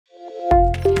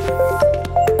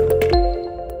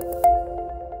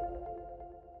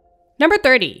Number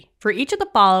 30. For each of the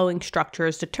following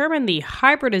structures, determine the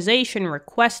hybridization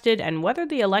requested and whether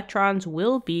the electrons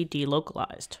will be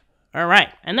delocalized. All right,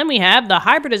 and then we have the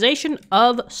hybridization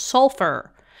of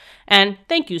sulfur. And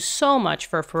thank you so much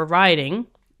for providing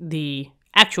the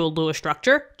actual Lewis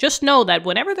structure. Just know that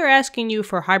whenever they're asking you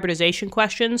for hybridization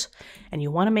questions and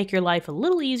you want to make your life a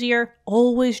little easier,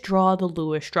 always draw the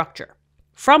Lewis structure.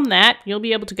 From that, you'll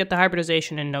be able to get the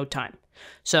hybridization in no time.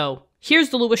 So here's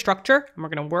the Lewis structure, and we're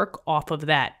going to work off of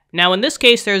that. Now, in this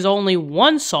case, there's only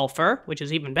one sulfur, which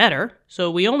is even better.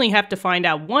 So we only have to find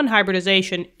out one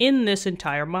hybridization in this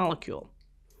entire molecule.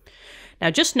 Now,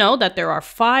 just know that there are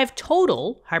 5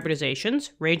 total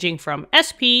hybridizations, ranging from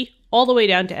sp all the way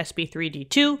down to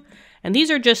sp3d2. And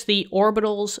these are just the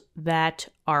orbitals that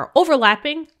are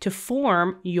overlapping to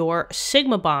form your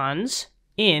sigma bonds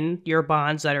in your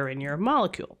bonds that are in your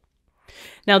molecule.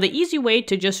 Now, the easy way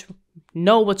to just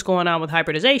know what's going on with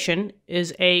hybridization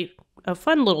is a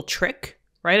fun little trick,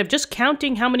 right, of just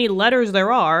counting how many letters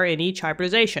there are in each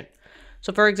hybridization.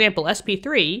 So, for example,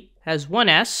 sp3 has 1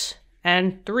 s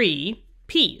and 3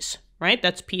 p's, right?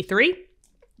 That's p3,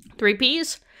 3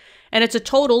 p's, and it's a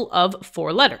total of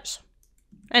 4 letters.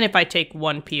 And if I take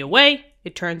 1 p away,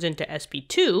 it turns into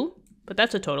sp2, but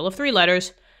that's a total of 3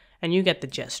 letters, and you get the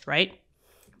gist, right?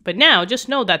 But now, just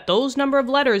know that those number of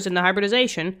letters in the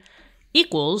hybridization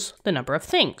equals the number of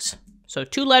things. So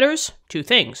 2 letters, 2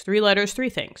 things. 3 letters, 3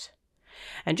 things.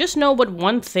 And just know what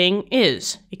one thing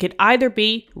is. It could either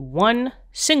be one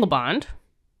single bond,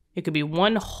 it could be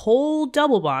one whole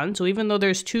double bond. So even though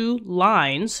there's 2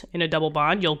 lines in a double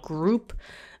bond, you'll group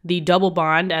the double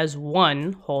bond as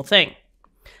one whole thing.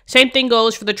 Same thing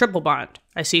goes for the triple bond.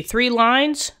 I see 3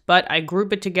 lines, but I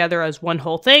group it together as one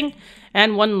whole thing,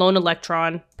 and one lone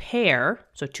electron pair,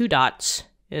 so 2 dots,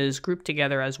 is grouped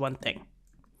together as one thing.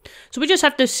 So we just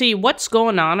have to see what's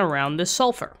going on around this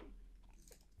sulfur.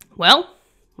 Well,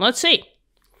 let's see.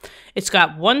 It's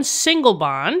got one single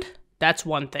bond, that's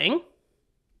one thing.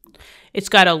 It's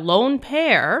got a lone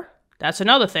pair, that's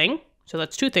another thing, so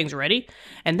that's 2 things already.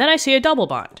 And then I see a double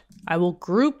bond. I will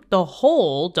group the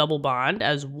whole double bond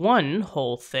as one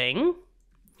whole thing.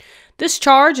 This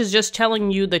charge is just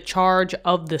telling you the charge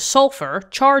of the sulfur.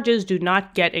 Charges do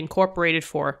not get incorporated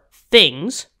for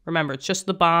things. Remember, it's just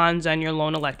the bonds and your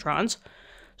lone electrons.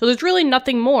 So there's really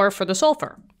nothing more for the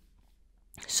sulfur.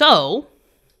 So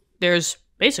there's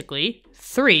basically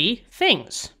 3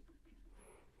 things.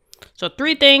 So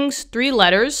 3 things, 3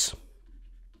 letters,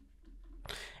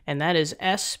 and that is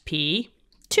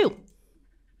sp2.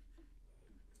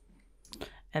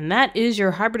 And that is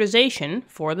your hybridization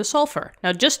for the sulfur.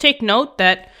 Now just take note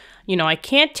that, I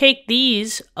can't take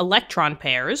these electron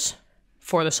pairs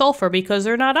for the sulfur because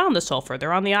they're not on the sulfur,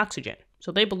 they're on the oxygen.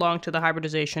 So they belong to the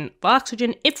hybridization of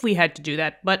oxygen if we had to do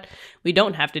that, but we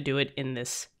don't have to do it in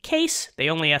this case. They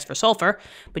only ask for sulfur,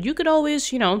 but you could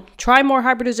always, try more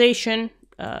hybridization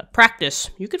practice.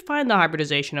 You could find the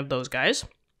hybridization of those guys.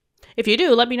 If you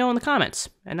do, let me know in the comments,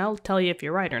 and I'll tell you if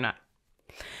you're right or not.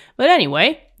 But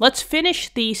anyway, let's finish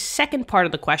the second part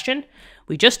of the question.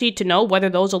 We just need to know whether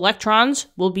those electrons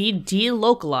will be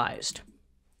delocalized.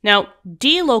 Now,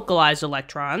 delocalized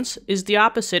electrons is the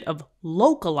opposite of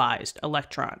localized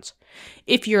electrons.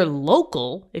 If you're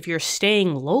local, if you're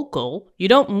staying local, you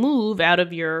don't move out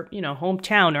of your,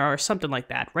 hometown or something like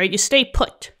that, right? You stay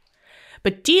put.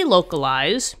 But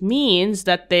delocalize means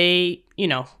that they,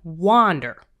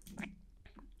 wander.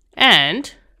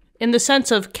 And in the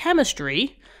sense of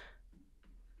chemistry,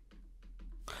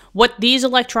 what these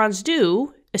electrons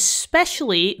do,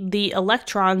 especially the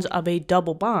electrons of a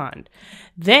double bond,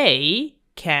 they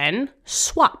can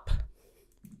swap.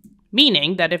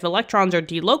 Meaning that if electrons are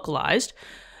delocalized,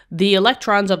 the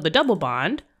electrons of the double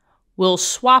bond will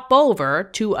swap over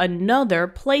to another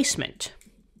placement.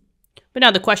 But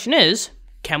now the question is,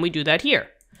 can we do that here?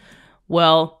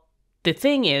 Well, the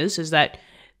thing is that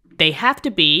they have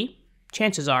to be,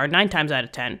 chances are, 9 times out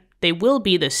of 10, they will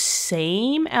be the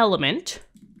same element,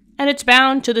 and it's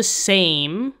bound to the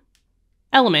same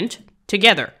element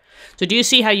together. So do you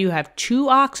see how you have 2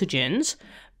 oxygens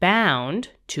bound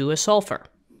to a sulfur?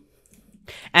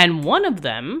 And one of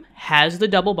them has the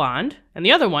double bond, and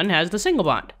the other one has the single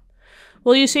bond.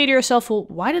 Well, you say to yourself, well,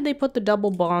 why did they put the double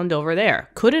bond over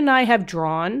there? Couldn't I have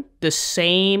drawn the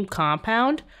same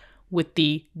compound with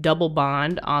the double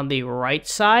bond on the right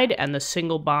side and the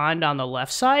single bond on the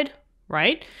left side,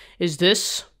 right? Is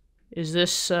this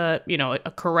a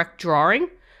correct drawing?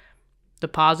 The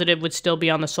positive would still be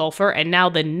on the sulfur, and now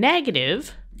the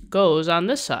negative goes on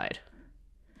this side.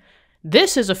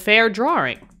 This is a fair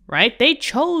drawing, right? They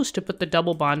chose to put the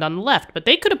double bond on the left, but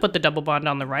they could have put the double bond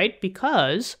on the right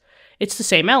because It's the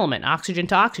same element, oxygen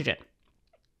to oxygen.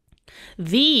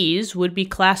 These would be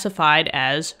classified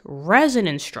as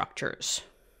resonance structures.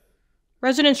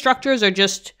 Resonance structures are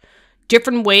just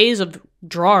different ways of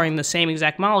drawing the same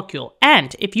exact molecule.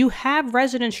 And if you have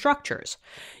resonance structures,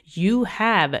 you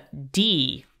have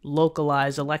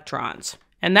delocalized electrons.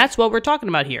 And that's what we're talking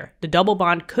about here. The double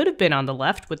bond could have been on the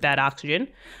left with that oxygen,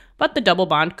 but the double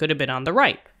bond could have been on the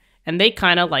right. And they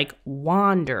kind of like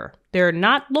wander. They're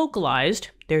not localized,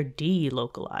 they're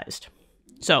delocalized.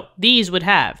 So these would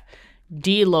have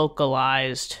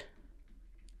delocalized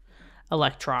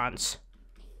electrons.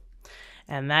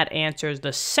 And that answers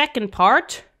the second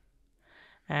part.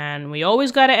 And we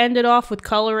always got to end it off with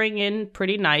coloring in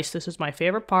pretty nice. This is my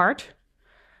favorite part.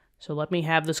 So let me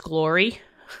have this glory.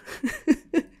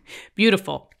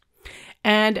 Beautiful.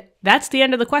 And that's the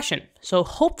end of the question. So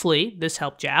hopefully this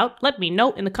helped you out. Let me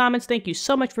know in the comments. Thank you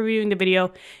so much for viewing the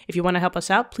video. If you want to help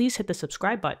us out, please hit the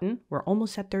subscribe button. We're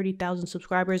almost at 30,000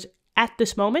 subscribers at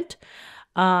this moment.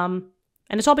 And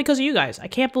it's all because of you guys. I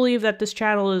can't believe that this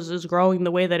channel is growing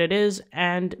the way that it is.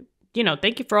 And, you know,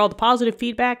 thank you for all the positive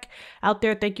feedback out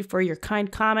there. Thank you for your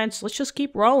kind comments. Let's just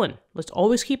keep rolling. Let's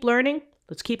always keep learning.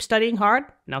 Let's keep studying hard.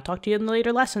 And I'll talk to you in the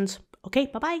later lessons. Okay,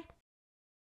 bye-bye.